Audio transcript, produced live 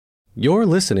You're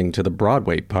listening to the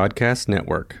Broadway Podcast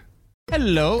Network.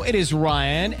 Hello, it is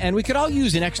Ryan, and we could all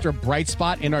use an extra bright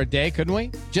spot in our day, couldn't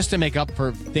we? Just to make up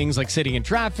for things like sitting in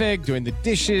traffic, doing the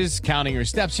dishes, counting your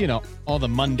steps, you know, all the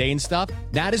mundane stuff.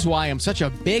 That is why I'm such a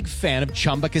big fan of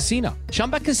Chumba Casino.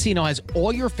 Chumba Casino has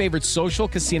all your favorite social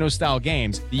casino-style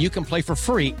games that you can play for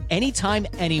free anytime,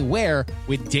 anywhere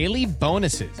with daily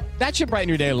bonuses. That should brighten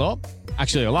your day a little.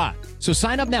 Actually, a lot. So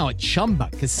sign up now at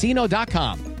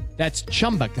ChumbaCasino.com. That's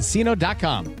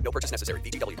ChumbaCasino.com. No purchase necessary.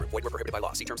 VGW Group. Void where prohibited by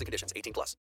law. See terms and conditions.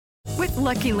 18+. With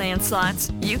Lucky Land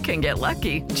Slots, you can get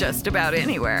lucky just about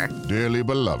anywhere. Dearly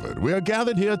beloved, we are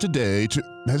gathered here today to...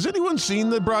 Has anyone seen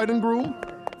the bride and groom?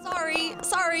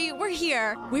 Sorry, we're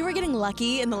here. We were getting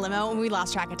lucky in the limo and we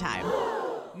lost track of time.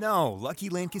 No, Lucky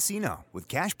Land Casino. With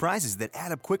cash prizes that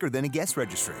add up quicker than a guest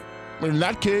registry. In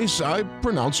that case, I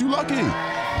pronounce you lucky.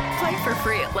 Play for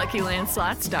free at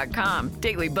LuckyLandSlots.com.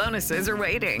 Daily bonuses are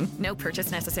waiting. No purchase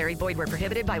necessary. Void where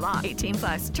prohibited by law.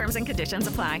 18+. Terms and conditions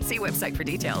apply. See website for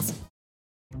details.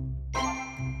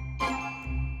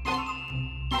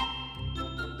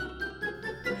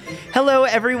 Hello,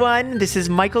 everyone. This is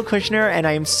Michael Kushner, and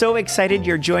I am so excited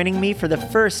you're joining me for the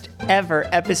first ever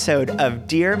episode of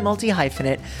Dear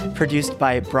Multi-Hyphenate, produced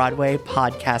by Broadway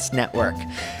Podcast Network.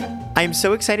 I'm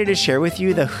so excited to share with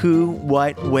you the who,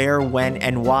 what, where, when,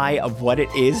 and why of what it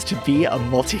is to be a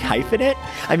multi-hyphenate.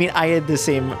 I mean, I had the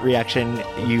same reaction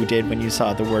you did when you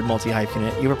saw the word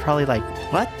multi-hyphenate. You were probably like,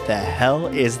 what the hell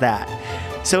is that?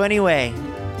 So anyway,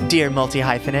 dear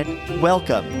multi-hyphenate,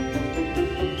 welcome.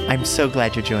 I'm so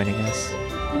glad you're joining us.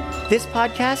 This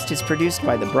podcast is produced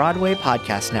by the Broadway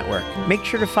Podcast Network. Make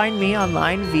sure to find me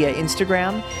online via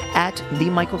Instagram at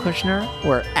 @TheMichaelKushner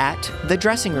or at The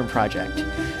Dressing Room Project.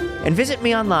 And visit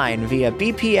me online via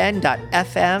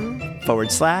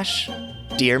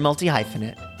bpn.fm/Dear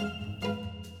Multi-Hyphenate.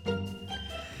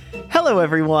 Hello,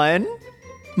 everyone.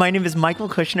 My name is Michael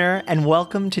Kushner, and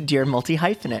welcome to Dear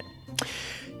Multi-Hyphenate.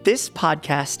 This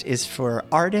podcast is for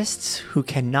artists who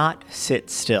cannot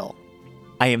sit still.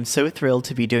 I am so thrilled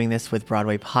to be doing this with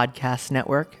Broadway Podcast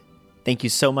Network. Thank you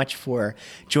so much for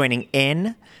joining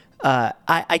in.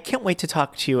 I can't wait to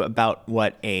talk to you about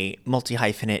what a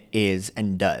multi-hyphenate is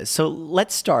and does. So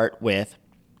let's start with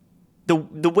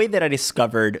the way that I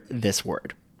discovered this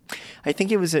word. I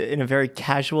think it was in a very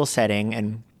casual setting,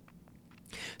 and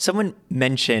someone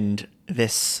mentioned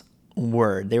this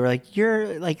word. They were like,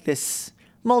 you're like this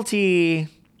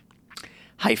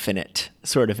multi-hyphenate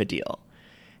sort of a deal.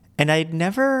 And I'd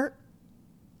never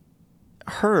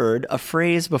heard a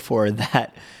phrase before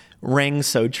that rang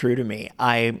so true to me.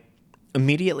 I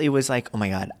immediately was like, oh my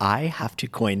God, I have to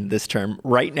coin this term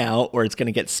right now or it's going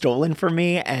to get stolen from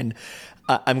me and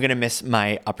I'm going to miss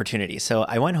my opportunity. So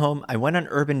I went home, I went on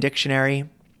Urban Dictionary,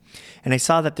 and I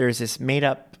saw that there's this made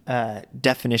up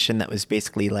definition that was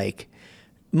basically like,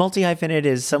 multi-hyphenate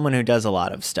is someone who does a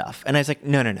lot of stuff. And I was like,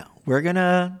 no. We're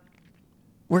gonna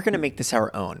make this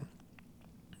our own.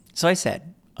 So I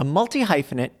said, a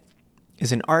multi-hyphenate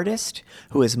is an artist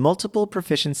who has multiple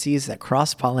proficiencies that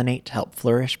cross-pollinate to help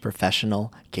flourish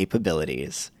professional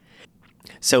capabilities.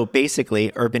 So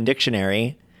basically, Urban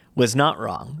Dictionary was not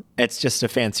wrong. It's just a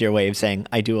fancier way of saying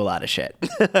I do a lot of shit.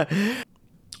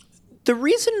 The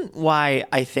reason why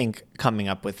I think coming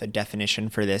up with a definition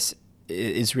for this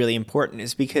is really important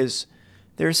is because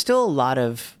there's still a lot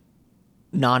of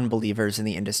non-believers in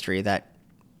the industry that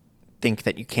think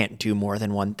that you can't do more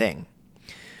than one thing.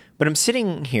 But I'm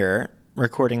sitting here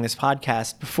recording this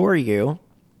podcast before you,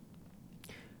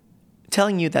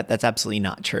 telling you that that's absolutely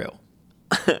not true.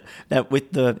 That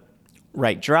with the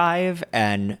right drive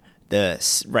and the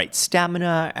right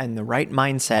stamina and the right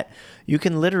mindset, you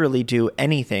can literally do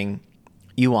anything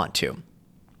you want to.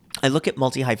 I look at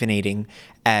multi-hyphenating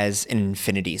as an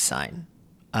infinity sign.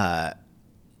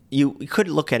 You could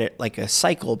look at it like a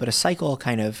cycle, but a cycle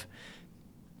kind of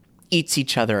eats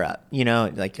each other up. You know,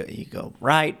 like you go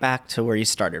right back to where you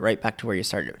started.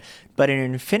 But in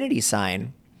an infinity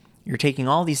sign, you're taking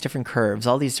all these different curves,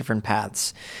 all these different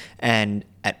paths, and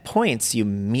at points you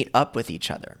meet up with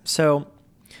each other. So,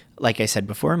 like I said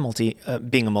before,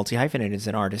 being a multi-hyphenate is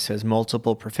an artist who has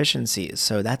multiple proficiencies.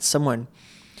 So that's someone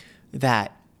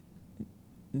that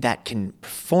can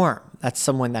perform. That's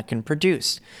someone that can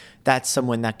produce. That's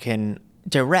someone that can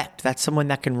direct. That's someone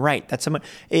that can write.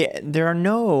 There are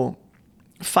no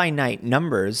finite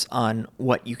numbers on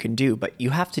what you can do, but you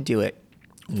have to do it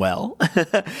well,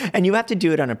 and you have to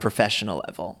do it on a professional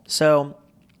level. So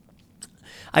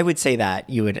I would say that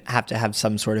you would have to have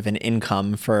some sort of an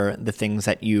income for the things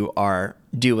that you are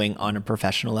doing on a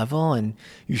professional level, and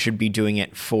you should be doing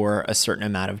it for a certain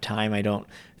amount of time. I don't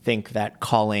think that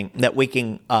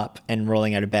waking up and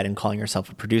rolling out of bed and calling yourself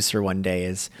a producer one day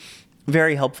is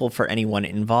very helpful for anyone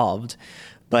involved.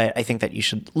 But I think that you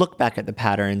should look back at the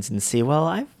patterns and see, well,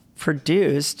 I've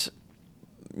produced,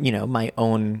 my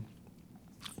own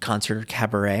concert or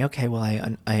cabaret. Okay, well,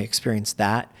 I experienced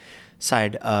that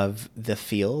side of the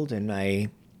field, and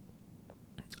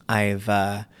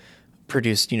I've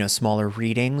produced, smaller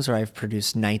readings, or I've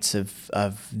produced nights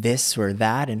of this or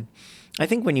that. And I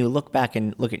think when you look back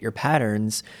and look at your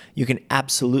patterns, you can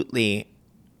absolutely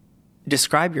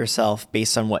describe yourself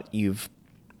based on what you've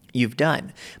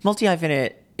done.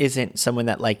 Multi-hyphenate isn't someone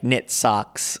that like knits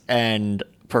socks and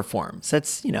performs.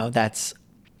 That's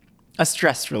a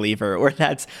stress reliever, or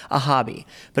that's a hobby.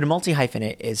 But a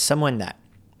multi-hyphenate is someone that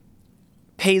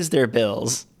pays their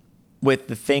bills with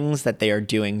the things that they are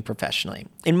doing professionally.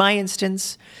 In my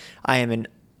instance, I am an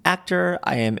actor,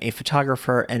 I am a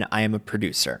photographer, and I am a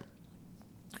producer.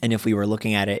 And if we were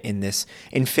looking at it in this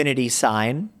infinity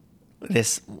sign,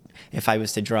 if I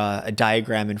was to draw a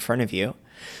diagram in front of you,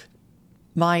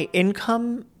 my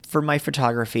income for my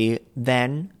photography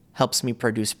then helps me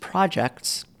produce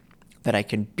projects that I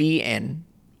can be in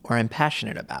or I'm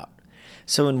passionate about.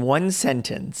 So in one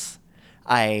sentence,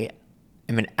 I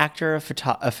am an actor,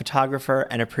 a photographer,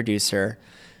 and a producer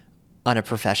on a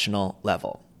professional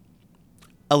level.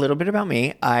 A little bit about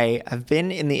me. I have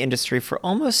been in the industry for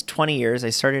almost 20 years.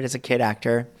 I started as a kid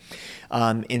actor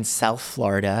in South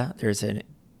Florida. There's a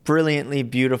brilliantly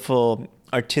beautiful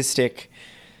artistic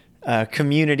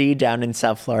community down in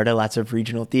South Florida, lots of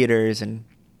regional theaters and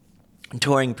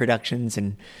touring productions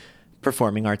and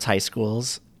performing arts high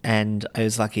schools. And I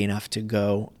was lucky enough to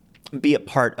go be a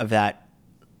part of that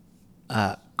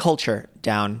culture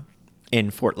down in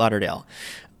Fort Lauderdale.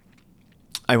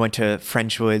 I went to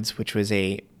Frenchwoods, which was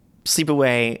a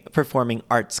sleepaway performing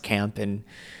arts camp, and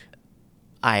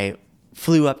I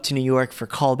flew up to New York for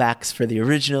callbacks for the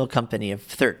original Company of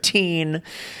 13.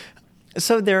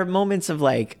 So there are moments of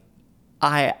like,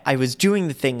 I was doing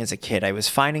the thing as a kid. I was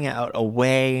finding out a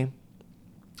way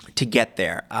to get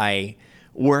there. I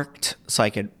worked so I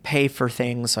could pay for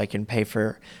things, so I can pay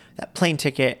for that plane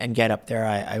ticket and get up there.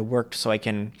 I worked so I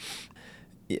can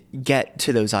get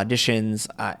to those auditions.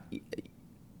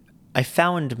 I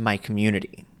found my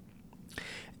community.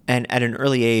 And at an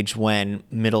early age, when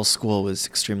middle school was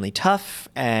extremely tough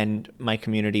and my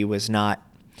community was not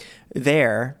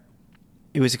there,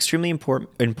 it was extremely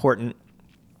important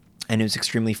and it was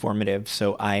extremely formative.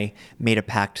 So I made a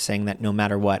pact saying that no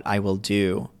matter what, I will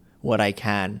do what I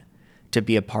can to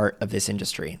be a part of this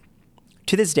industry.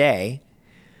 To this day,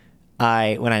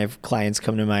 when I have clients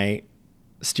come to my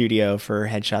studio for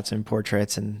headshots and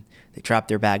portraits, and they drop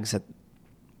their bags at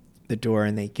the door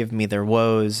and they give me their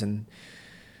woes and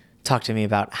talk to me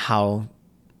about how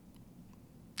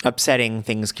upsetting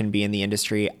things can be in the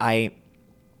industry, I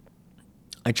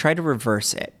try to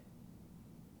reverse it.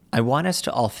 I want us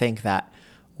to all think that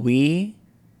we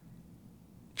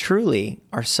truly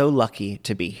are so lucky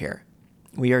to be here.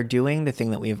 We are doing the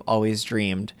thing that we have always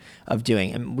dreamed of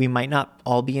doing. And we might not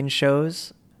all be in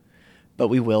shows, but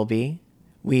we will be.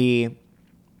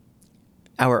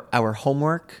 Our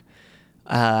homework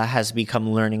has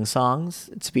become learning songs.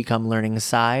 It's become learning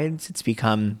sides. It's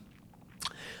become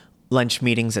lunch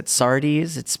meetings at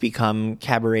Sardi's. It's become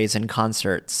cabarets and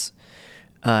concerts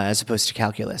as opposed to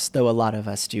calculus, though a lot of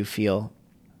us do feel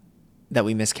that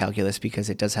we miss calculus because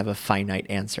it does have a finite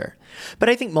answer. But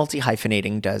I think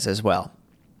multi-hyphenating does as well.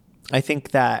 I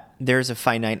think that there's a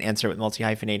finite answer with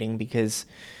multi-hyphenating because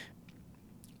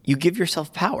you give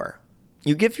yourself power.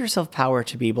 You give yourself power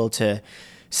to be able to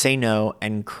say no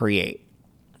and create.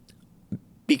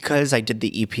 Because I did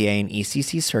the EPA and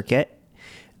ECC circuit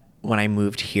when I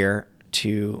moved here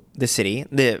to the city.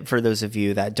 For those of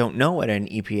you that don't know what an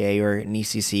EPA or an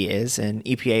ECC is, an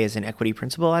EPA is an equity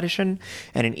principal audition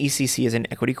and an ECC is an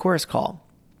equity chorus call.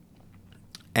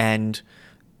 And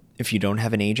if you don't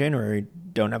have an agent or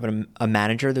don't have a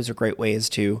manager, those are great ways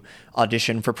to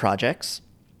audition for projects.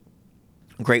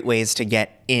 Great ways to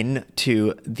get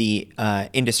into the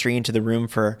industry, into the room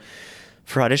for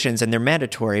auditions. And they're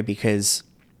mandatory because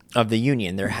of the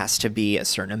union. There has to be a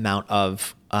certain amount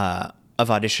of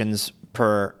auditions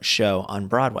per show on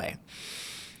Broadway.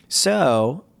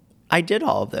 So I did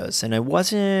all of those, and I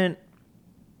wasn't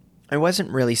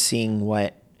really seeing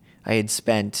what I had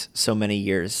spent so many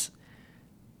years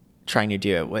trying to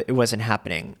do. It wasn't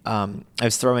happening. I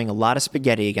was throwing a lot of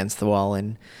spaghetti against the wall,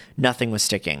 and nothing was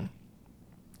sticking.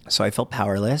 So I felt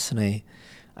powerless, and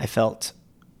I felt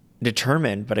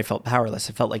determined, but I felt powerless.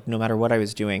 I felt like no matter what I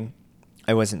was doing,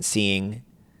 I wasn't seeing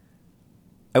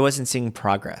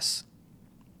progress.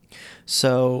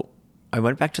 So I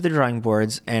went back to the drawing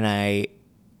boards and I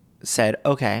said,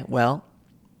 okay, well,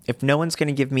 if no one's going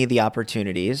to give me the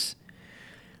opportunities,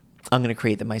 I'm going to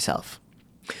create them myself.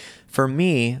 For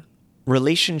me,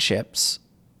 relationships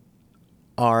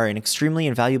are an extremely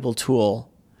invaluable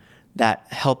tool that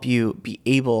help you be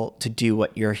able to do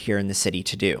what you're here in the city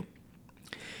to do.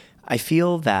 I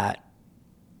feel that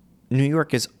New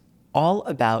York is all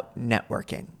about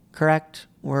networking, correct?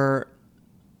 We're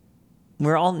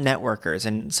all networkers,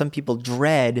 and some people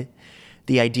dread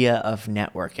the idea of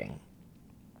networking.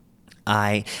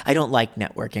 I don't like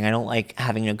networking. I don't like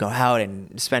having to go out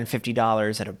and spend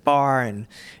 $50 at a bar and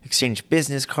exchange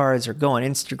business cards or go on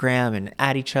Instagram and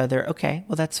add each other. Okay,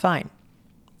 well, that's fine.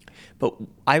 But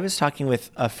I was talking with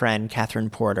a friend, Catherine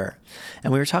Porter,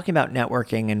 and we were talking about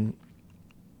networking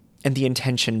and the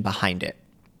intention behind it.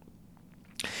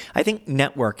 I think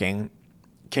networking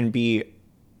can be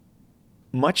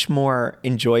much more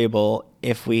enjoyable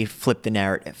if we flip the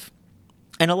narrative.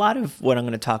 And a lot of what I'm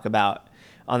going to talk about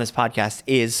on this podcast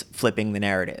is flipping the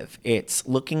narrative. It's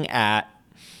looking at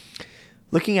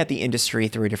the industry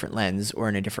through a different lens or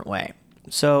in a different way.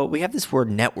 So we have this word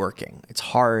networking. It's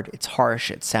hard, it's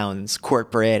harsh, it sounds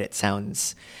corporate, it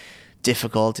sounds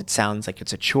difficult, it sounds like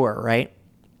it's a chore, right?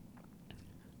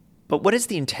 But what is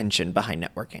the intention behind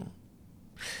networking?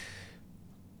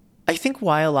 I think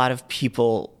why a lot of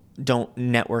people don't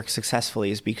network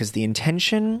successfully is because the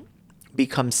intention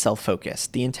becomes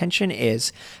self-focused. The intention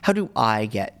is, how do I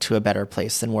get to a better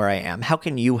place than where I am? How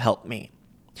can you help me?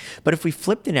 But if we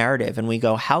flip the narrative and we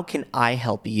go, how can I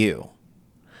help you?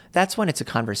 That's when it's a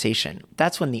conversation.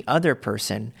 That's when the other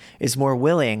person is more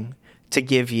willing to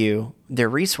give you their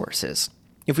resources.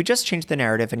 If we just change the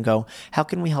narrative and go, how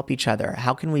can we help each other?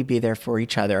 How can we be there for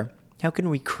each other? How can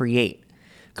we create?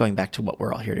 Going back to what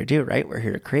we're all here to do, right? We're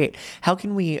here to create. How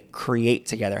can we create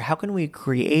together? How can we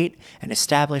create and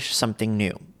establish something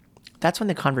new? That's when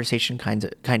the conversation kind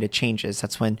of changes.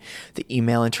 That's when the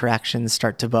email interactions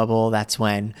start to bubble. That's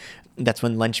when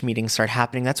lunch meetings start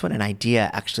happening. That's when an idea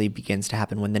actually begins to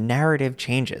happen. When the narrative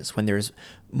changes, when there's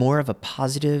more of a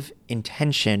positive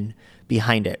intention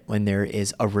behind it, when there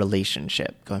is a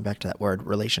relationship. Going back to that word,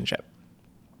 relationship.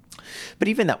 But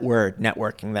even that word,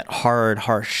 networking, that hard,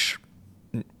 harsh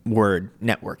word,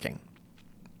 networking.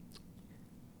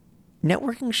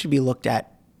 Networking should be looked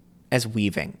at as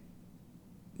weaving.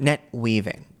 Net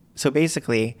weaving. So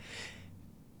basically,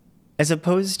 as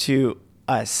opposed to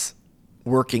us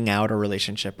working out a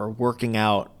relationship or working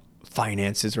out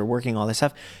finances or working all this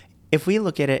stuff, if we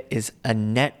look at it as a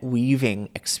net weaving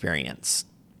experience,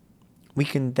 we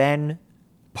can then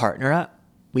partner up.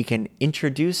 We can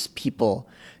introduce people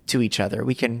to each other.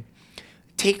 We can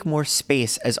take more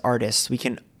space as artists. We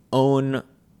can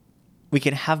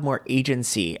have more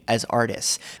agency as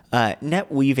artists.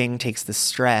 Net weaving takes the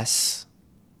stress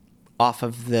off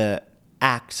of the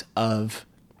act of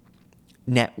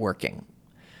networking,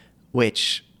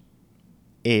 which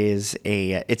is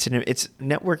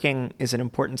networking is an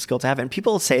important skill to have. And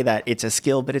people say that it's a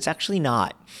skill, but it's actually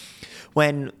not.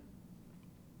 When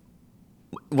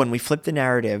we flip the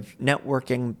narrative,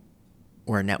 networking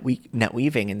or net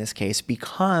weaving in this case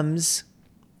becomes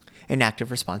an act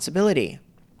of responsibility.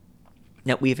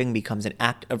 Net weaving becomes an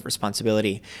act of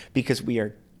responsibility because we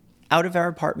are out of our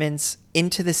apartments,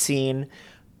 into the scene,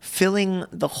 filling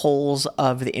the holes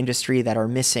of the industry that are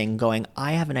missing, going,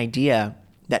 I have an idea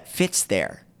that fits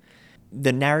there.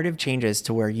 The narrative changes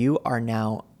to where you are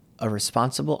now a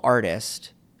responsible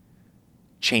artist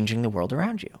changing the world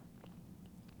around you.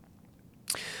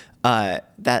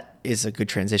 That is a good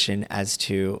transition as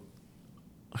to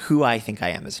who I think I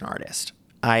am as an artist.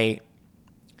 I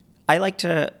like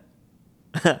to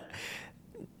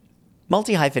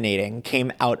multi-hyphenating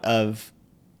came out of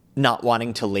not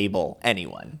wanting to label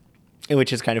anyone,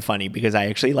 which is kind of funny because I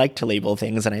actually like to label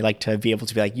things and I like to be able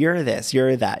to be like, you're this,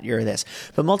 you're that, you're this.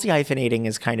 But multi-hyphenating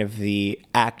is kind of the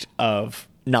act of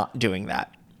not doing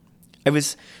that. I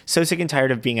was so sick and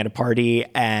tired of being at a party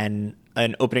and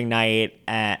an opening night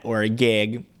or a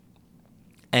gig,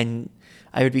 and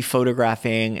I would be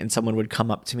photographing and someone would come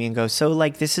up to me and go, so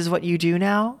like, this is what you do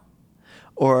now?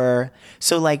 Or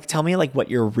so like, tell me like what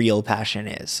your real passion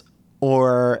is.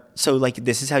 Or so like,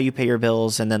 this is how you pay your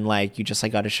bills. And then like, you just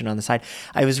like audition on the side.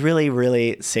 I was really,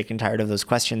 really sick and tired of those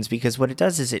questions because what it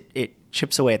does is it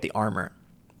chips away at the armor.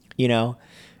 You know,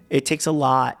 it takes a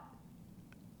lot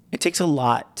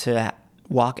to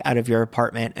walk out of your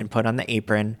apartment and put on the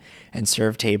apron and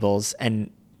serve tables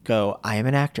and go, I am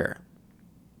an actor.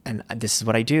 And this is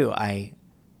what I do. I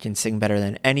can sing better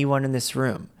than anyone in this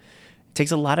room. It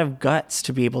takes a lot of guts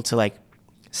to be able to like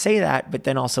say that, but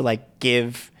then also like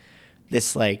give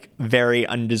this like very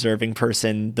undeserving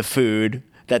person the food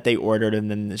that they ordered, and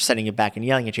then they're sending it back and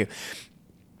yelling at you.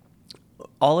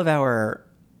 All of our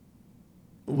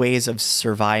ways of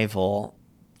survival,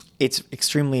 it's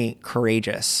extremely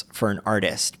courageous for an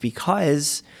artist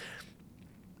because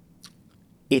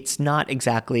it's not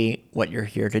exactly what you're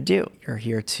here to do. You're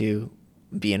here to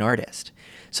be an artist.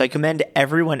 So I commend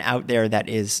everyone out there that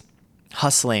is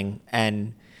hustling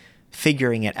and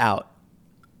figuring it out.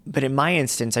 But in my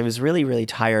instance, I was really, really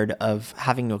tired of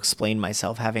having to explain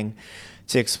myself, having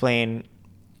to explain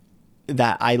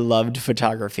that I loved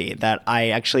photography, that I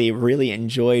actually really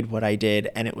enjoyed what I did,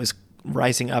 and it was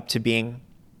rising up to being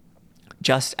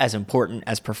just as important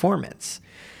as performance.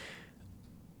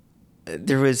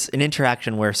 There was an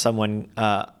interaction where someone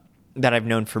that I've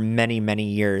known for many, many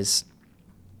years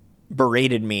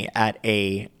berated me at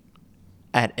an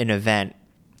event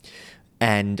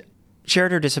and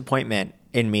shared her disappointment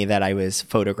in me that I was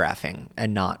photographing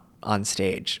and not on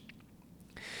stage.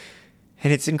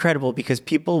 And it's incredible because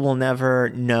people will never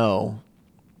know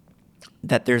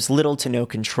that there's little to no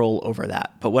control over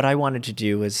that. But what I wanted to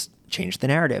do was change the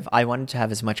narrative. I wanted to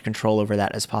have as much control over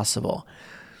that as possible.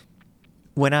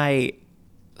 When I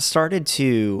started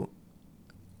to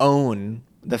own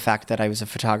the fact that I was a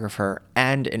photographer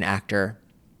and an actor,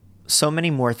 so many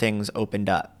more things opened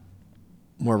up.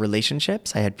 More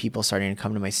relationships. I had people starting to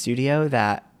come to my studio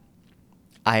that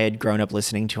I had grown up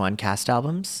listening to on cast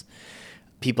albums,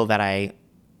 people that I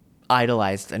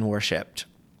idolized and worshipped.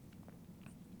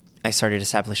 I started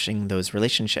establishing those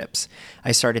relationships.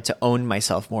 I started to own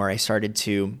myself more. I started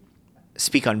to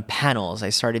speak on panels. I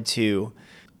started to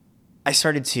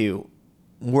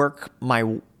work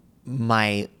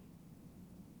my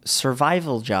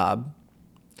survival job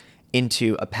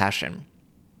into a passion.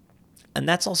 And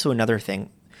that's also another thing,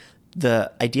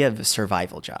 the idea of a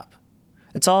survival job.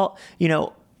 It's all,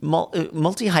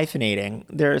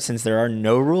 multi-hyphenating, since there are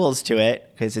no rules to it,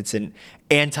 because it's an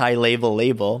anti-label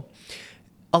label,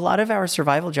 a lot of our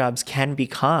survival jobs can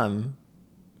become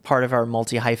part of our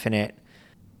multi-hyphenate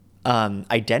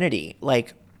identity.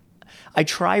 Like, I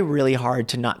try really hard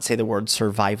to not say the word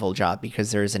survival job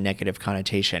because there is a negative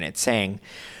connotation. It's saying,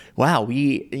 wow,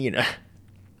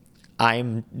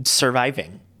 I'm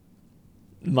surviving.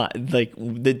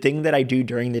 The thing that I do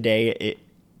during the day,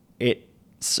 it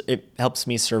helps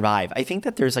me survive. I think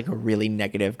that there's like a really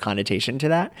negative connotation to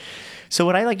that. So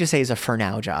what I like to say is a for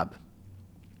now job.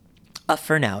 A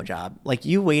for now job. Like,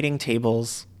 you waiting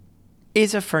tables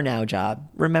is a for now job.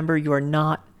 Remember, you are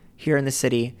not here in the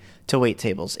city to wait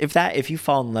tables. If you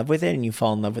fall in love with it and you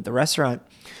fall in love with the restaurant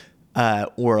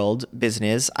world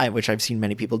business, which I've seen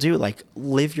many people do, like,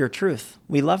 live your truth.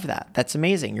 We love that. That's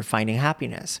amazing. You're finding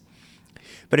happiness.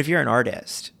 But if you're an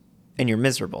artist and you're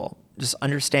miserable, just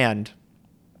understand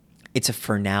it's a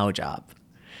for now job.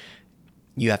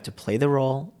 You have to play the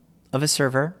role of a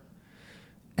server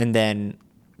and then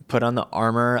put on the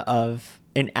armor of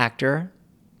an actor,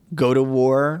 go to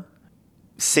war,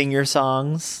 sing your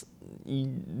songs,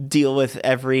 deal with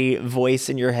every voice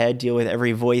in your head, deal with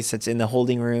every voice that's in the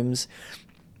holding rooms,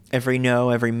 every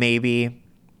no, every maybe,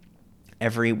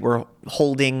 we're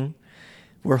holding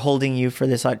you for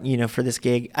this, for this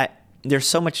gig. There's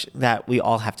so much that we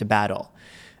all have to battle,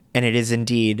 and it is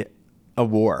indeed a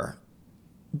war.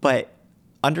 But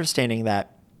understanding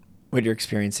that what you're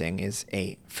experiencing is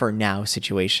a for now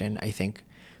situation, I think,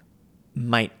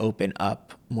 might open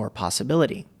up more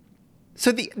possibility.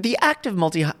 So the act of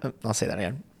I'll say that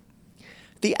again.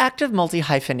 The act of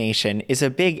multi-hyphenation is a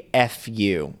big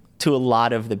FU to a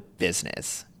lot of the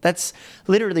business. That's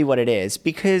literally what it is,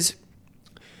 because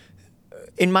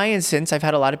in my instance, I've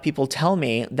had a lot of people tell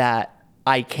me that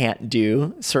I can't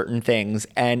do certain things,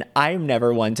 and I'm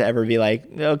never one to ever be like,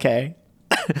 okay.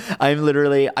 I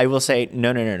will say,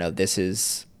 no. This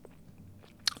is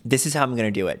how I'm going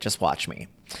to do it. Just watch me.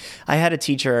 I had a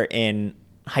teacher in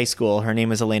high school. Her name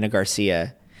was Elena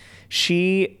Garcia.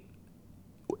 She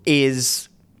is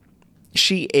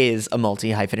a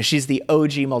multi-hyphenate. She's the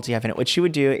OG multi-hyphenate. What she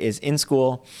would do is, in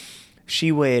school,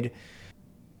 she would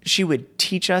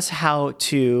teach us how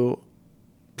to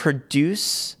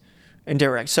produce and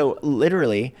direct. So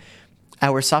literally,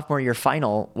 our sophomore year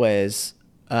final was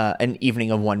an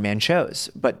evening of one-man shows,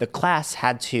 but the class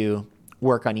had to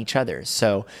work on each other's.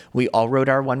 So we all wrote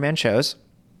our one-man shows,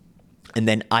 and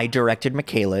then I directed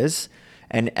Michaela's,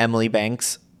 and Emily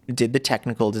Banks did the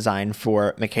technical design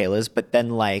for Michaela's, but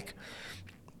then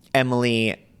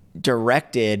Emily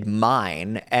directed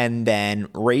mine, and then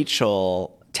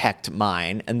Rachel teched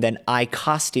mine, and then I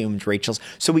costumed Rachel's.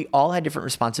 So we all had different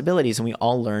responsibilities, and we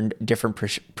all learned different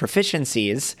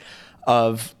proficiencies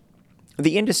of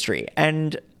the industry.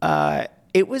 And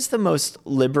it was the most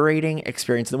liberating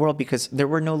experience in the world because there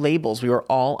were no labels. We were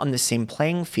all on the same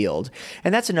playing field.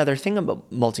 And that's another thing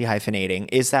about multi-hyphenating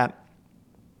is that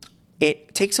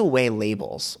it takes away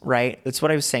labels, right? That's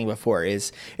what I was saying before,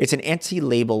 is it's an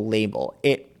anti-label label.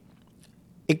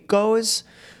 It goes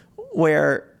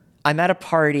where I'm at a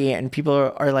party and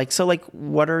people are like, so like,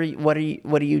 what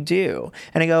do you do?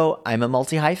 And I go, I'm a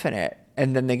multi-hyphenate.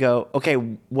 And then they go, okay,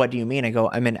 what do you mean? I go,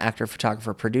 I'm an actor,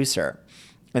 photographer, producer.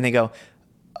 And they go,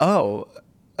 oh,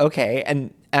 okay.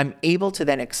 And I'm able to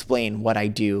then explain what I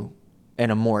do in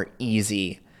a more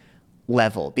easy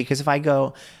level. Because if I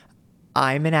go,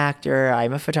 I'm an actor,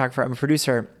 I'm a photographer, I'm a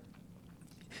producer,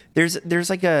 there's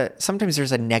sometimes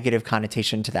there's a negative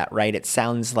connotation to that, right? It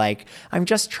sounds like I'm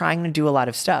just trying to do a lot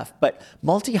of stuff. But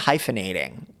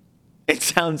multi-hyphenating, it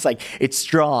sounds like it's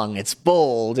strong, it's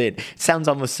bold, it sounds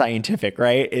almost scientific,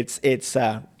 right? And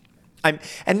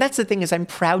that's the thing, is I'm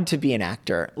proud to be an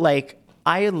actor. Like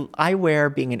I wear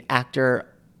being an actor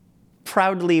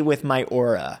proudly with my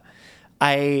aura.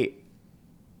 The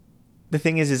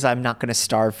thing is I'm not going to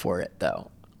starve for it though.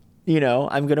 You know,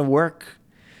 I'm going to work.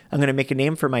 I'm going to make a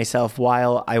name for myself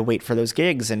while I wait for those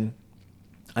gigs. And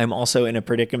I'm also in a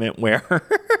predicament where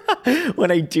when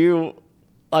I do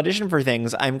audition for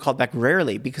things, I'm called back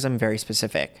rarely because I'm very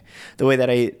specific. The way that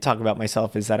I talk about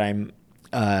myself is that I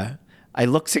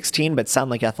look 16 but sound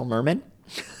like Ethel Merman.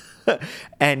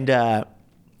 And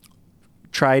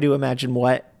try to imagine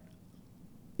what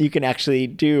you can actually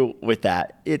do with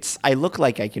that. I look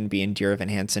like I can be in Dear Evan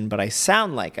Hansen, but I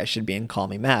sound like I should be in Call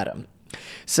Me Madam.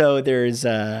 So there's,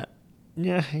 go on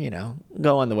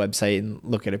the website and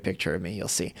look at a picture of me, you'll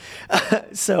see.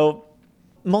 So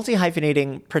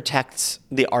multi-hyphenating protects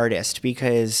the artist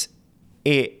because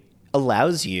it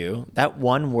allows you, that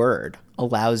one word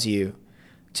allows you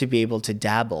to be able to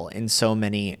dabble in so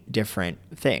many different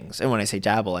things. And when I say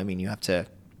dabble, I mean you have to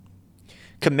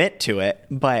commit to it,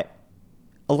 but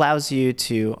allows you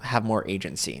to have more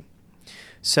agency.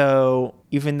 So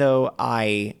even though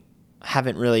I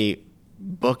haven't really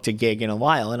booked a gig in a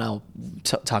while, and I'll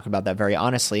talk about that very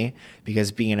honestly,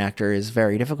 because being an actor is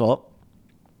very difficult.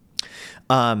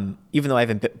 Even though I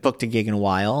haven't booked a gig in a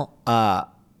while,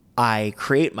 I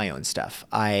create my own stuff.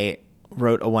 I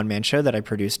wrote a one-man show that I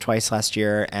produced twice last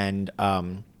year and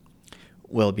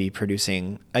will be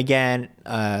producing again,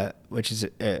 which is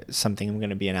something I'm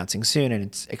going to be announcing soon, and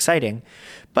it's exciting.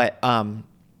 But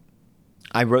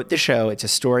I wrote the show. It's a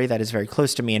story that is very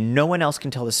close to me, and no one else can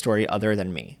tell the story other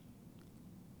than me.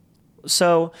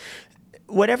 So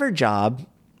whatever job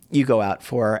you go out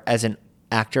for as an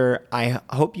actor, I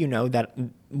hope you know that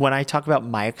when I talk about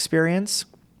my experience,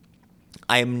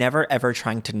 I am never, ever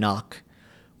trying to knock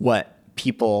what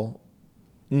people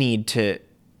need to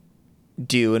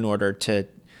do in order to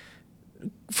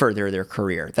further their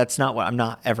career. That's not what I'm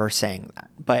not ever saying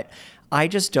that. But I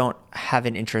just don't have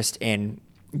an interest in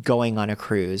going on a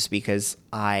cruise because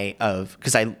I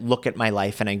look at my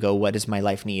life and I go, what does my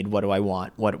life need? What do I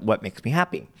want? What makes me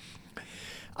happy?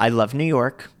 I love New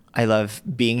York. I love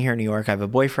being here in New York. I have a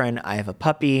boyfriend. I have a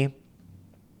puppy.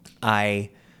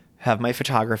 I have my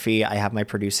photography. I have my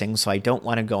producing. So I don't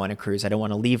want to go on a cruise. I don't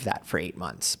want to leave that for 8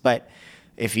 months. But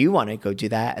if you want to go do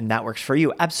that and that works for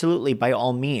you, absolutely, by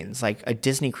all means. Like a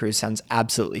Disney cruise sounds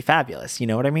absolutely fabulous. You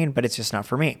know what I mean? But it's just not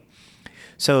for me.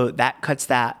 So that cuts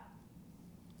a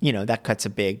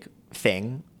big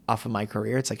thing off of my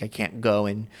career. It's like I can't go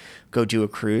do a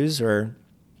cruise, or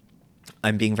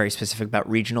I'm being very specific about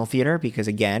regional theater because,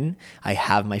 again, I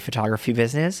have my photography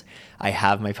business, I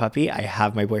have my puppy, I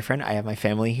have my boyfriend, I have my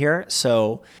family here.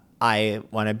 So I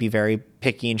want to be very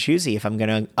picky and choosy if I'm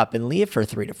going to up and leave for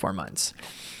 3 to 4 months.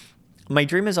 My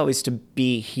dream is always to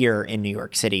be here in New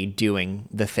York City doing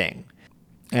the thing.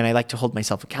 And I like to hold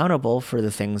myself accountable for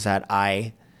the things that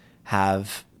I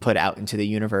have put out into the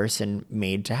universe and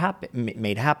made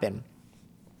happen.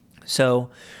 So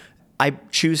I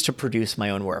choose to produce my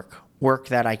own work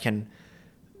that I can,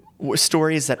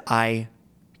 stories that I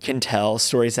can tell,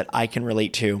 stories that I can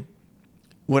relate to.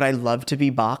 Would I love to be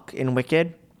Bach in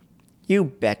Wicked? You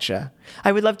betcha.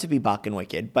 I would love to be Bach in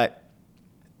Wicked, but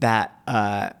that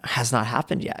has not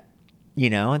happened yet. You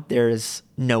know, there's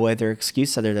no other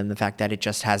excuse other than the fact that it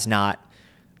just has not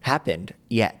happened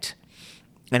yet.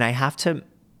 And I have to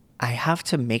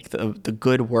make the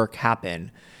good work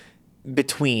happen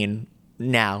between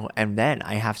now and then.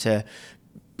 I have to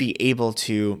be able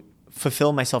to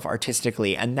fulfill myself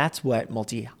artistically. And that's what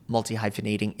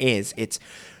multi-hyphenating is. It's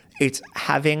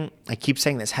having, I keep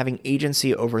saying this, having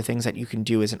agency over things that you can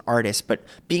do as an artist, but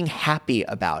being happy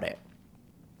about it.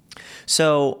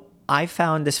 So I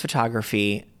found this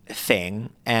photography thing,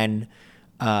 and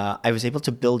I was able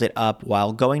to build it up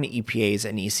while going to EPAs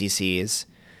and ECCs.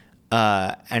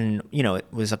 And, it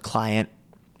was a client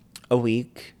a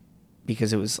week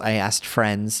because I asked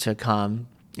friends to come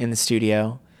in the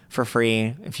studio for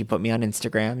free if you put me on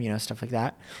Instagram, stuff like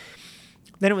that.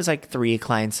 Then it was like 3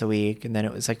 clients a week, and then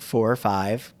it was like 4 or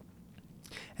 5.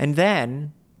 And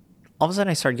then all of a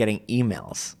sudden I started getting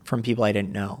emails from people I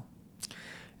didn't know.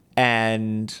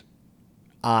 And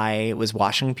I was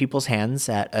washing people's hands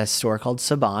at a store called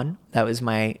Saban. That was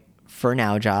my For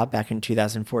Now job back in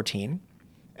 2014.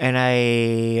 And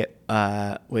I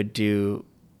would do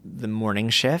the morning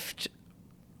shift,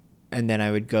 and then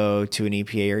I would go to an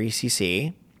EPA or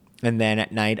ECC. And then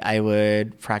at night I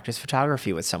would practice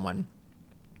photography with someone.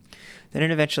 Then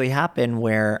it eventually happened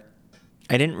where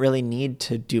I didn't really need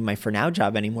to do my For Now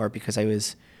job anymore because I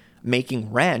was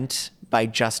making rent by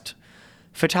just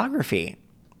photography.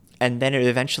 And then it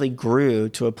eventually grew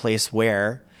to a place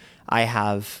where I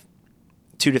have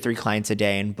 2 to 3 clients a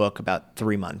day and book about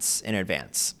 3 months in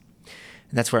advance.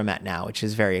 And that's where I'm at now, which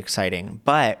is very exciting.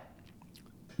 But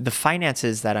the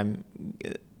finances the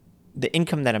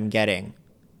income that I'm getting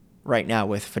right now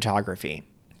with photography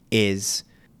is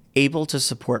able to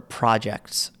support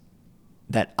projects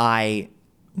that I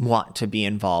want to be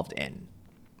involved in.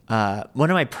 One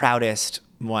of my proudest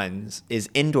ones is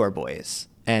Indoor Boys,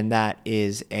 and that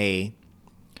is a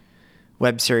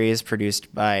web series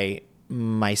produced by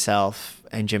myself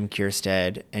and Jim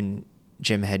Kierstead and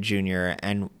Jim Head Jr.,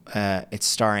 and it's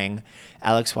starring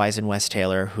Alex Wise and Wes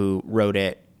Taylor, who wrote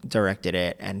it, directed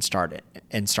it, and starred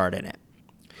in it.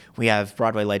 We have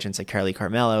Broadway legends like Carolee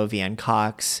Carmello, Vianne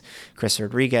Cox, Chris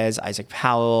Rodriguez, Isaac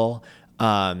Powell,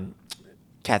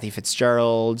 Kathy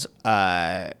Fitzgerald,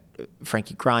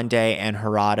 Frankie Grande, and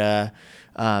Harada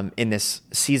in this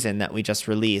season that we just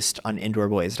released on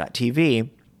indoorboys.tv.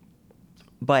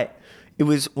 But it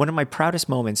was one of my proudest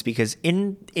moments because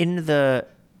in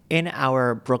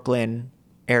our Brooklyn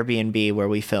Airbnb where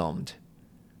we filmed,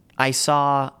 I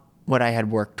saw what I had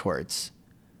worked towards.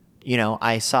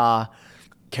 I saw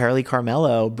Carolee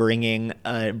Carmello bringing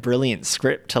a brilliant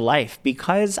script to life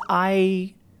because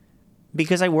I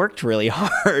worked really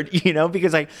hard,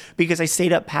 because I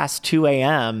stayed up past 2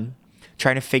 a.m.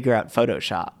 trying to figure out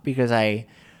Photoshop, because I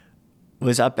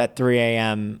was up at 3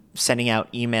 a.m. sending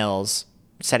out emails,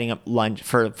 setting up lunch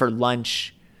for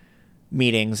lunch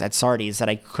meetings at Sardi's that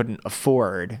I couldn't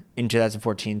afford in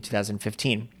 2014,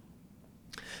 2015,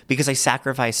 because I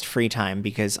sacrificed free time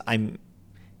because I'm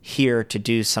here to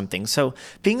do something. So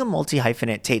being a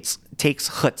multi-hyphenate takes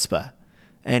chutzpah,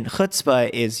 and chutzpah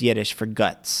is Yiddish for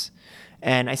guts.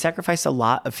 And I sacrificed a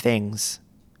lot of things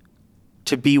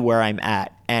to be where I'm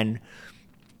at. And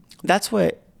that's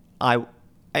what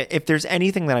if there's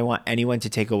anything that I want anyone to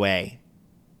take away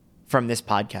from this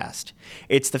podcast,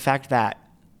 it's the fact that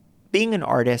being an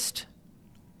artist,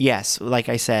 yes, like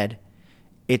I said,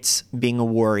 it's being a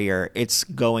warrior, it's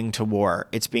going to war,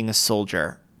 it's being a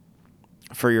soldier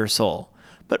for your soul.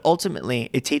 But ultimately,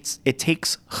 it takes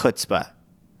chutzpah.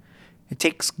 It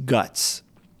takes guts.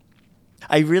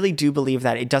 I really do believe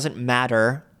that it doesn't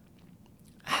matter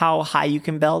how high you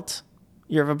can belt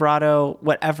your vibrato,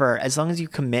 whatever, as long as you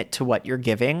commit to what you're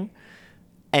giving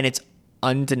and it's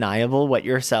undeniable what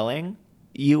you're selling,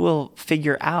 you will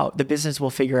figure out, the business will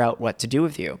figure out what to do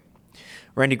with you.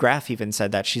 Randy Graff even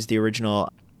said that. She's the original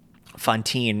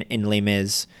Fantine in Les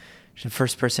Mis. She's the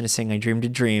first person to sing I Dreamed a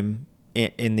Dream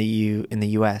in the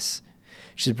U.S.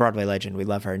 She's a Broadway legend. We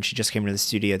love her. And she just came into the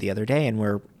studio the other day, and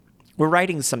we're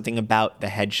writing something about the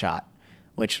headshot,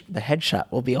 which the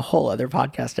headshot will be a whole other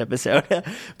podcast episode.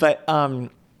 But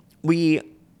we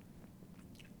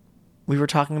were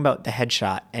talking about the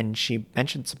headshot, and she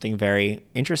mentioned something very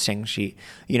interesting. She,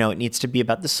 it needs to be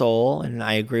about the soul, and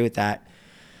I agree with that.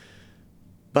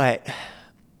 But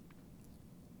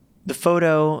the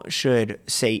photo should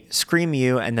say "Scream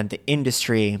You," and then the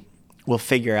industry will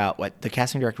figure out the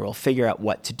casting director will figure out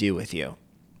what to do with you.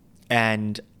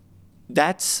 And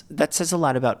that says a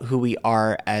lot about who we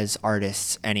are as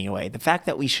artists anyway. The fact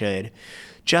that we should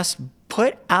just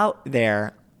put out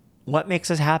there what makes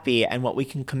us happy and what we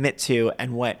can commit to,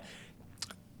 and what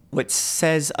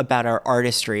says about our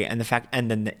artistry, and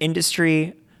then the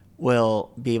industry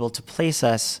will be able to place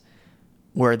us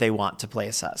where they want to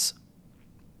place us.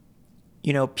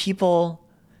 People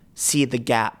see the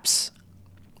gaps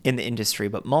in the industry,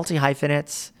 but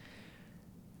multi-hyphenates,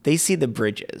 they see the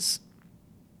bridges.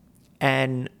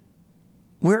 And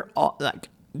we're all like,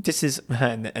 this is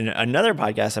another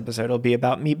podcast episode will be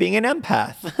about me being an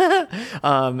empath.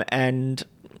 And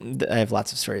I have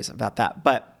lots of stories about that.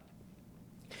 But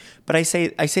But I say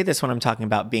this when I'm talking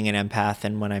about being an empath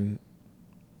and when I'm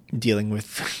dealing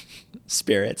with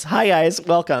spirits. Hi guys,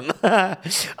 welcome.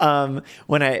 Because I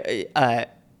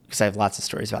have lots of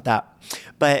stories about that.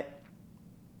 But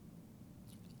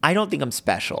I don't think I'm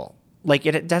special. Like,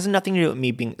 it has nothing to do with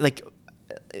me being like,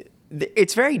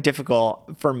 it's very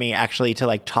difficult for me actually to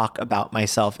like talk about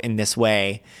myself in this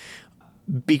way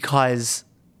because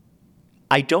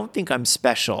I don't think I'm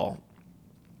special.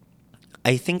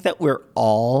 I think that we're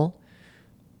all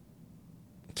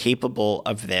capable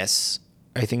of this.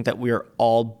 I think that we're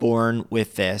all born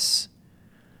with this.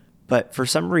 But for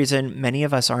some reason, many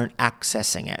of us aren't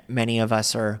accessing it. Many of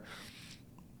us are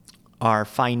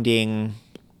finding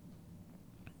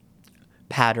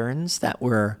patterns that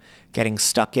we're getting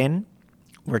stuck in.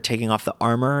 We're taking off the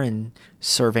armor and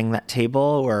serving that table,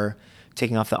 or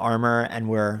taking off the armor and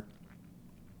we're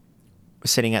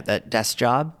sitting at that desk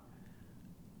job,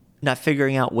 not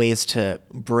figuring out ways to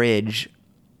bridge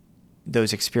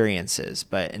those experiences,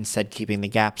 but instead keeping the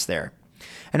gaps there.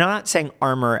 And I'm not saying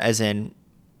armor as in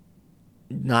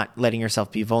not letting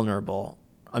yourself be vulnerable.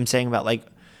 I'm saying about like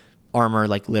armor,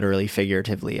 like literally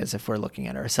figuratively, as if we're looking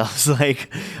at ourselves like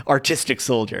artistic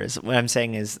soldiers. What I'm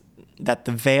saying is that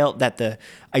the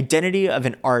identity of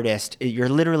an artist, you're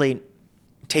literally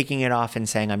taking it off and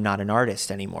saying, I'm not an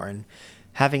artist anymore.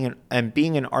 And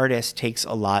being an artist takes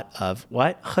a lot of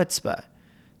what? Chutzpah.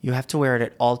 You have to wear it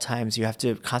at all times. You have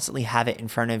to constantly have it in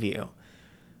front of you,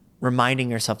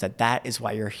 reminding yourself that that is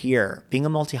why you're here. Being a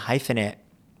multi-hyphenate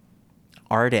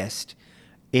artist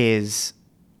is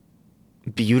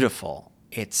beautiful.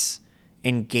 It's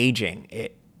engaging.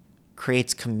 It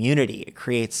creates community. It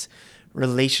creates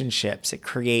relationships. It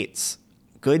creates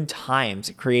good times.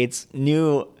 It creates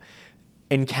new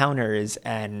encounters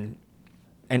and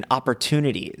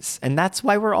opportunities. And that's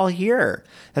why we're all here.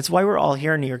 That's why we're all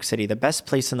here in New York City, the best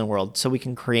place in the world, so we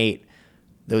can create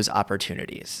those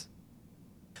opportunities.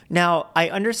 Now, I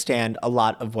understand a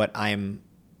lot of what I'm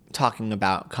talking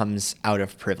about comes out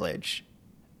of privilege.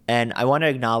 And I want to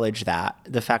acknowledge that,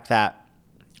 the fact that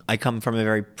I come from a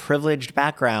very privileged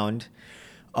background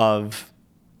of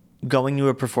going to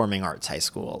a performing arts high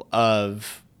school,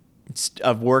 of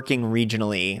working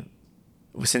regionally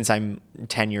since I'm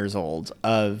 10 years old,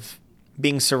 of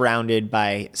being surrounded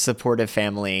by supportive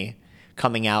family,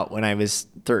 coming out when I was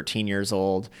 13 years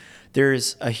old.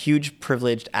 There's a huge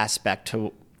privileged aspect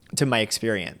to my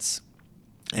experience.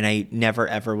 And I never,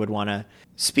 ever would want to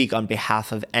speak on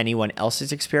behalf of anyone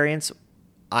else's experience.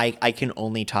 I can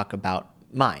only talk about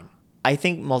mine. I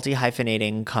think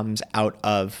multi-hyphenating comes out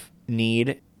of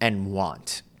need and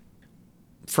want.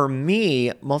 For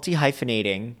me,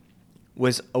 multi-hyphenating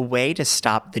was a way to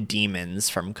stop the demons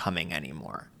from coming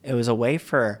anymore. It was a way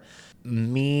for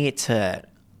me to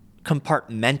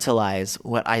compartmentalize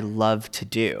what I love to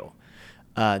do.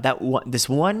 This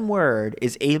one word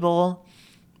is able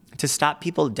to stop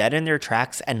people dead in their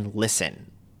tracks and listen.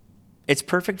 It's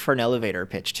perfect for an elevator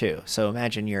pitch too. So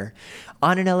imagine you're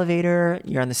on an elevator,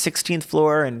 you're on the 16th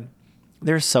floor, and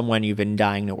there's someone you've been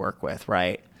dying to work with,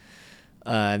 right?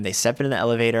 And they step into the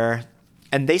elevator,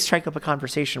 and they strike up a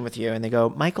conversation with you, and they go,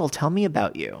 Michael, tell me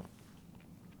about you.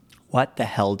 What the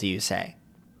hell do you say?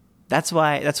 That's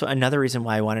another reason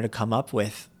why I wanted to come up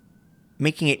with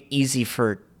making it easy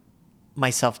for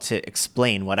myself to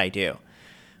explain what I do.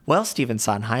 Well, Stephen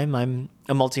Sondheim, I'm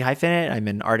a multi-hyphenate. I'm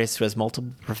an artist who has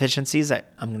multiple proficiencies.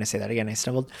 I'm going to say that again. I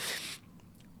stumbled.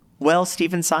 Well,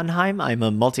 Stephen Sondheim, I'm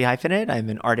a multi-hyphenate. I'm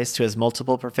an artist who has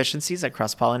multiple proficiencies. I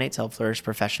cross-pollinate to help flourish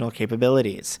professional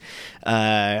capabilities.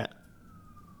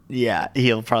 Yeah,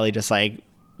 he'll probably just like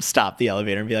stop the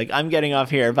elevator and be like, I'm getting off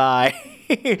here, bye.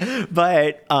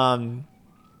 But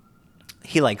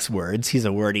he likes words. He's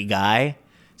a wordy guy,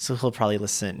 so he'll probably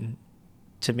listen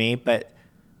to me. But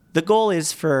the goal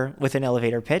is with an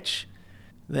elevator pitch,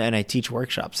 and I teach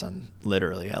workshops on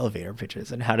literally elevator pitches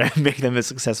and how to make them as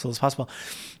successful as possible.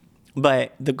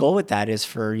 But the goal with that is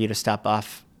for you to stop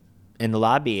off in the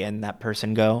lobby and that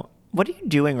person go, what are you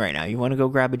doing right now? You want to go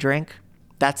grab a drink?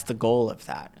 That's the goal of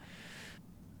that.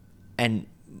 And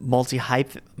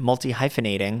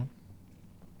multi-hyphenating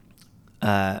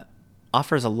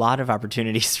offers a lot of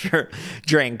opportunities for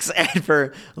drinks and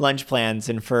for lunch plans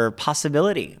and for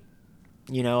possibility.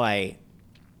 You know,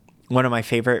 one of my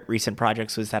favorite recent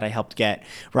projects was that I helped get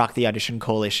Rock the Audition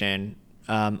Coalition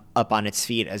up on its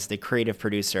feet as the creative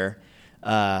producer.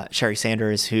 Sherry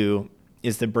Sanders, who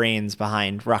is the brains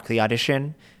behind Rock the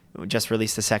Audition, just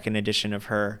released the second edition of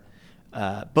her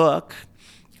book,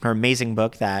 her amazing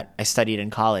book that I studied in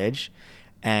college.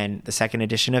 And the second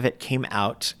edition of it came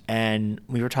out, and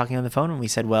we were talking on the phone, and we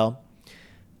said, well,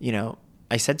 you know,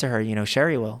 I said to her, you know,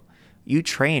 Sherry, well, you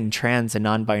train trans and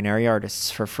non-binary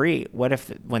artists for free. What if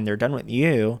when they're done with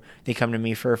you, they come to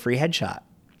me for a free headshot?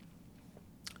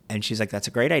 And she's like, that's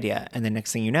a great idea. And the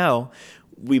next thing you know,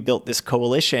 we built this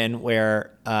coalition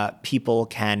where people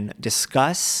can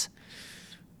discuss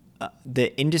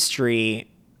the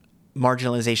industry,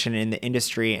 marginalization in the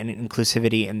industry and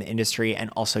inclusivity in the industry, and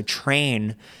also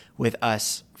train with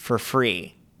us for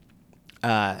free.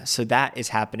 So that is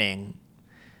happening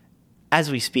as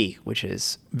we speak, which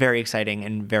is very exciting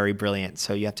and very brilliant.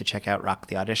 So you have to check out Rock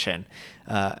the Audition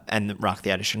and the Rock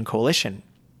the Audition Coalition.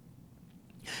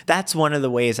 That's one of the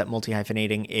ways that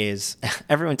multi-hyphenating is.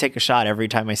 Everyone take a shot every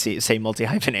time I say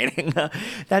multi-hyphenating.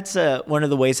 That's one of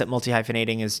the ways that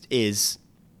multi-hyphenating is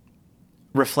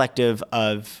reflective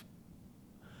of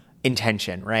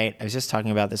intention, right? I was just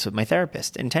talking about this with my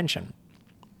therapist, intention.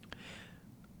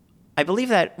 I believe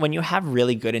that when you have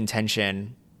really good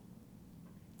intention,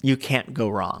 you can't go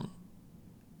wrong.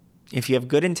 If you have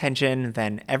good intention,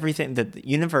 then everything, the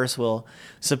universe will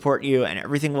support you and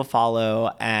everything will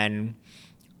follow, and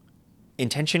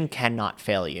intention cannot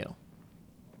fail you.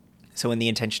 So when the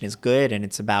intention is good and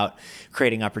it's about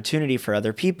creating opportunity for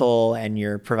other people and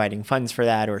you're providing funds for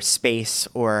that, or space,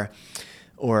 or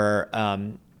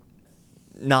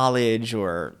knowledge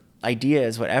or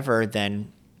ideas, whatever,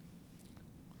 then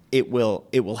it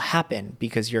will happen,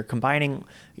 because you're combining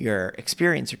your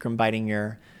experience, you're combining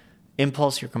your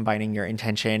impulse, you're combining your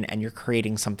intention, and you're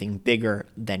creating something bigger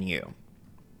than you.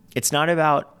 It's not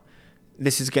about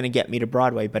this is going to get me to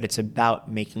Broadway, but it's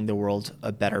about making the world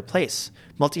a better place.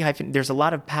 There's a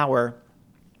lot of power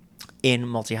in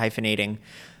multi-hyphenating,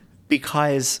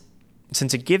 because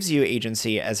since it gives you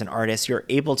agency as an artist, you're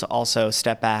able to also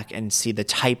step back and see the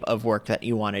type of work that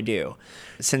you want to do.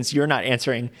 Since you're not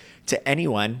answering to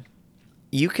anyone,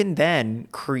 you can then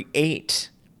create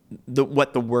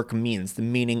what the work means, the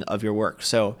meaning of your work.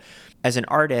 So as an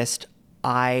artist,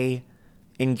 I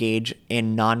engage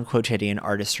in non-quotidian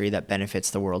artistry that benefits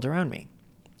the world around me.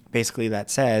 Basically, that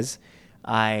says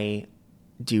I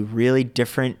do really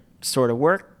different sort of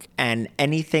work, and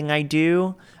anything I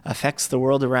do affects the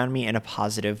world around me in a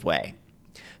positive way.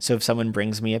 So if someone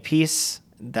brings me a piece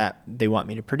that they want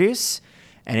me to produce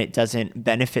and it doesn't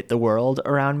benefit the world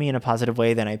around me in a positive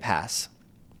way, then I pass.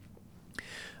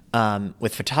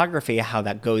 With photography, how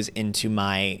that goes into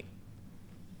my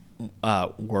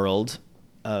world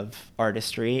of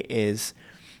artistry is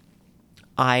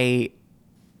I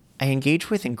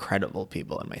engage with incredible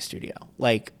people in my studio.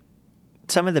 Like,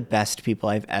 some of the best people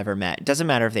I've ever met. It doesn't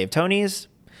matter if they have Tonys,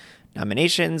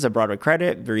 nominations, a Broadway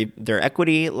credit, their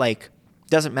equity, like,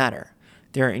 doesn't matter.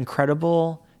 They're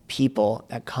incredible people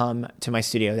that come to my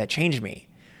studio that change me.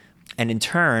 And in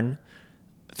turn,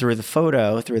 through the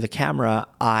photo, through the camera,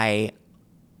 I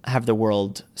have the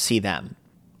world see them.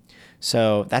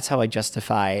 So that's how I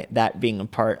justify that being a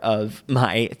part of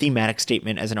my thematic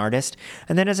statement as an artist.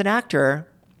 And then as an actor,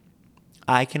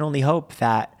 I can only hope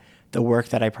that the work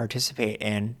that I participate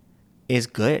in is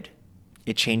good.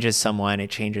 It changes someone, it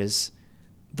changes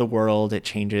the world, it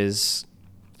changes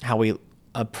how we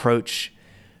approach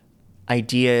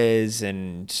ideas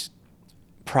and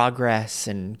progress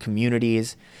and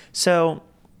communities. So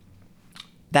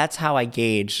that's how I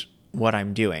gauge what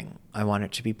I'm doing. I want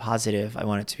it to be positive, I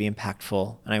want it to be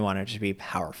impactful, and I want it to be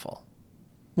powerful.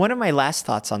 One of my last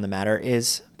thoughts on the matter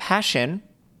is passion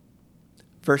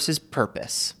versus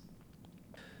purpose.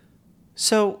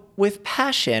 So with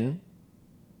passion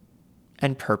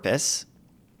and purpose,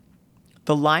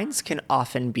 the lines can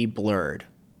often be blurred.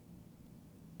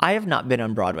 I have not been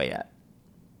on Broadway yet.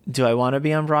 Do I want to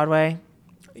be on Broadway?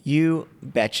 You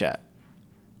betcha.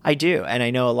 I do, and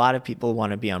I know a lot of people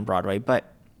want to be on Broadway,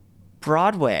 but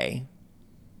Broadway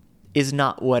is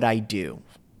not what I do.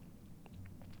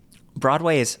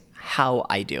 Broadway is how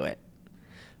I do it.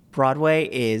 Broadway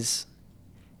is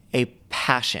a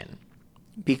passion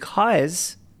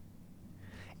because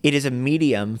it is a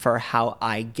medium for how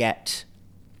I get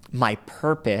my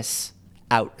purpose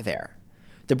out there.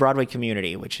 The Broadway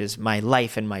community, which is my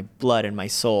life and my blood and my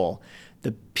soul,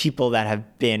 the people that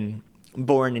have been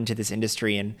born into this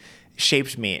industry and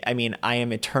shaped me. I mean, I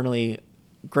am eternally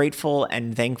grateful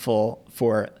and thankful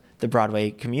for the Broadway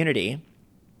community,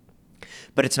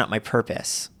 but it's not my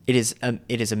purpose. It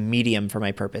is a medium for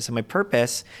my purpose. And my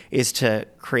purpose is to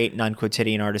create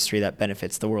non-quotidian artistry that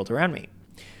benefits the world around me.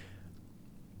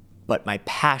 But my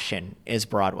passion is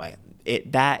Broadway.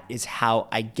 That is how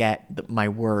I get my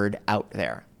word out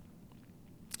there.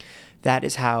 That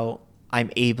is how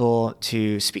I'm able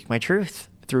to speak my truth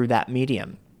through that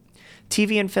medium.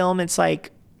 TV and film, it's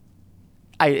like,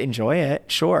 I enjoy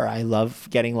it. Sure. I love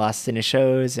getting lost in the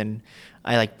shows, and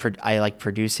I like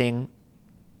producing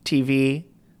TV,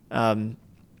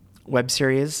 web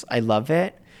series. I love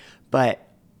it. But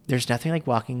there's nothing like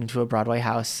walking into a Broadway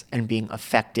house and being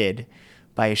affected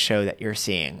by a show that you're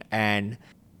seeing. And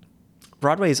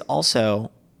Broadway is also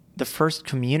the first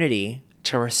community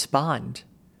to respond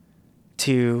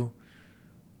to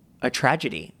a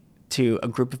tragedy, to a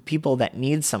group of people that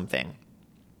need something.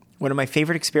 One of my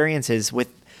favorite experiences with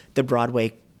the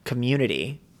Broadway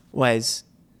community was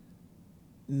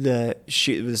the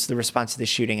response to the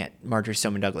shooting at Marjory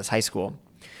Stoneman Douglas High School,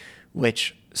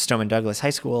 which Stoneman Douglas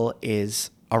High School is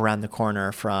around the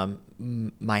corner from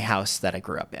my house that I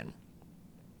grew up in.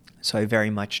 So I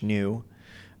very much knew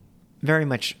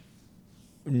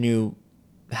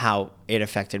how it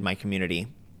affected my community,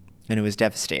 and it was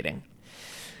devastating.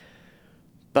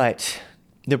 But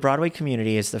the Broadway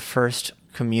community is the first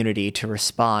community to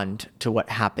respond to what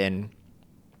happened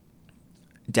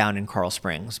down in Coral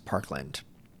Springs, Parkland.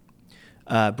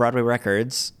 Broadway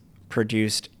Records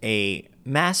produced a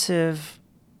massive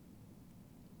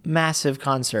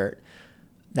concert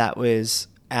that was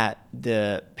at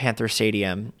the Panther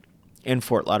Stadium in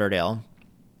Fort Lauderdale.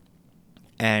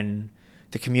 And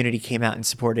the community came out and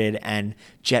supported, and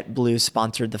JetBlue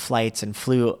sponsored the flights and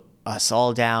flew us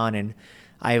all down. And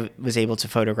I was able to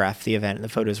photograph the event. The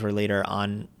photos were later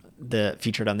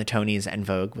featured on the Tonys and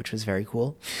Vogue, which was very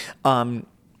cool.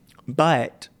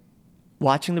 But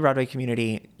watching the Broadway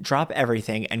community drop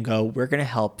everything and go, we're going to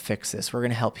help fix this. We're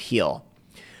going to help heal.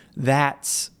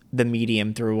 That's the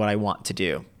medium through what I want to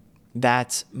do.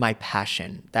 That's my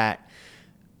passion. That's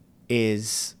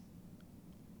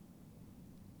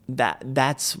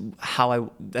how I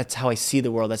see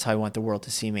the world. That's how I want the world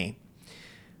to see me.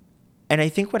 And I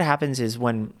think what happens is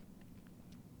when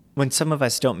some of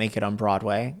us don't make it on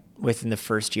Broadway within the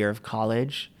first year of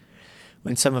college,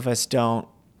 when some of us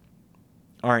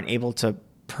aren't able to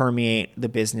permeate the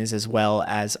business as well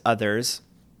as others,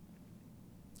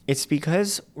 it's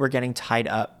because we're getting tied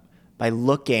up by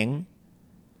looking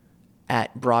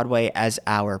at Broadway as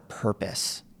our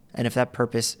purpose. And if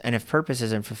purpose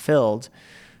isn't fulfilled,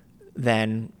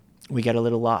 then we get a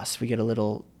little lost, we get a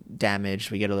little damaged,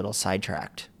 we get a little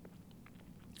sidetracked.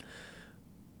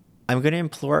 I'm going to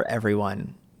implore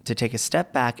everyone to take a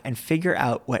step back and figure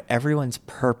out what everyone's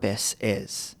purpose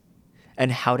is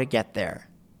and how to get there.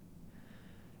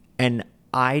 And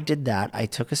I did that. I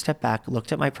took a step back,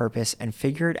 looked at my purpose, and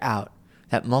figured out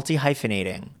that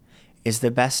multi-hyphenating is the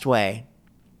best way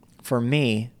for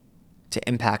me to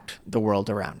impact the world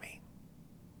around me.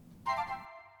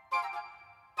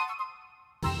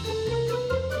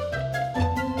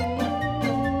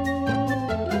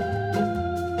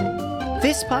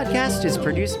 This podcast is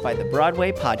produced by the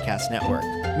Broadway Podcast Network.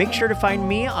 Make sure to find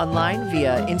me online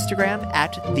via Instagram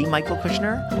at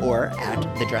 @TheMichaelKushner or at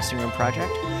The Dressing Room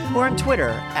Project, or on Twitter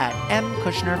at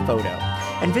 @MKushnerPhoto.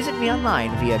 And visit me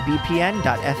online via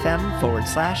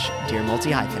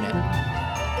bpn.fm/DearMultiHyphenate.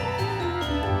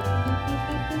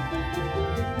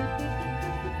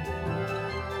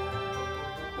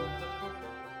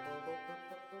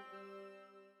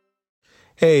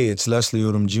 Hey, it's Leslie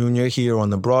Odom Jr. here on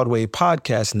the Broadway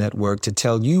Podcast Network to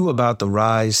tell you about the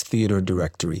Rise Theater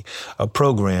Directory, a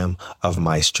program of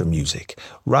Maestro Music.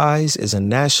 Rise is a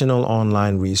national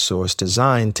online resource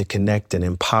designed to connect and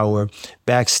empower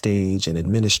backstage and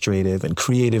administrative and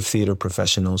creative theater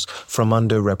professionals from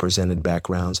underrepresented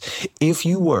backgrounds. If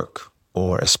you work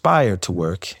or aspire to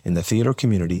work in the theater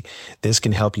community, this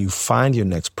can help you find your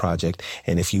next project.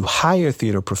 And if you hire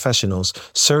theater professionals,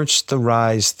 search the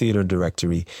Rise Theater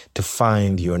Directory to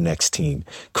find your next team.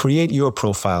 Create your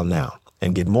profile now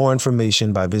and get more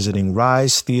information by visiting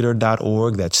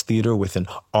risetheater.org. That's theater with an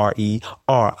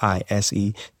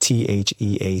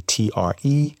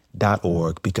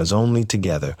RERISETHEATRE.org, because only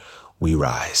together we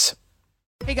rise.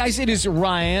 Hey guys, it is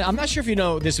Ryan. I'm not sure if you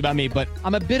know this about me, but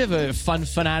I'm a bit of a fun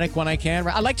fanatic when I can.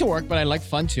 I like to work, but I like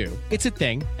fun too. It's a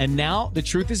thing. And now the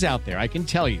truth is out there. I can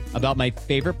tell you about my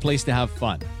favorite place to have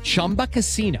fun. Chumba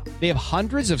Casino. They have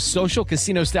hundreds of social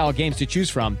casino style games to choose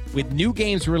from with new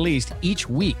games released each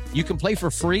week. You can play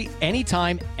for free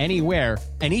anytime, anywhere.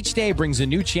 And each day brings a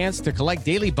new chance to collect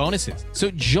daily bonuses. So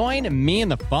join me in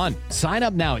the fun. Sign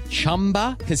up now at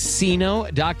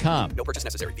ChumbaCasino.com. No purchase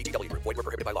necessary. VGW Group. Void where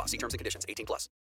prohibited by law. See terms and conditions. 18+.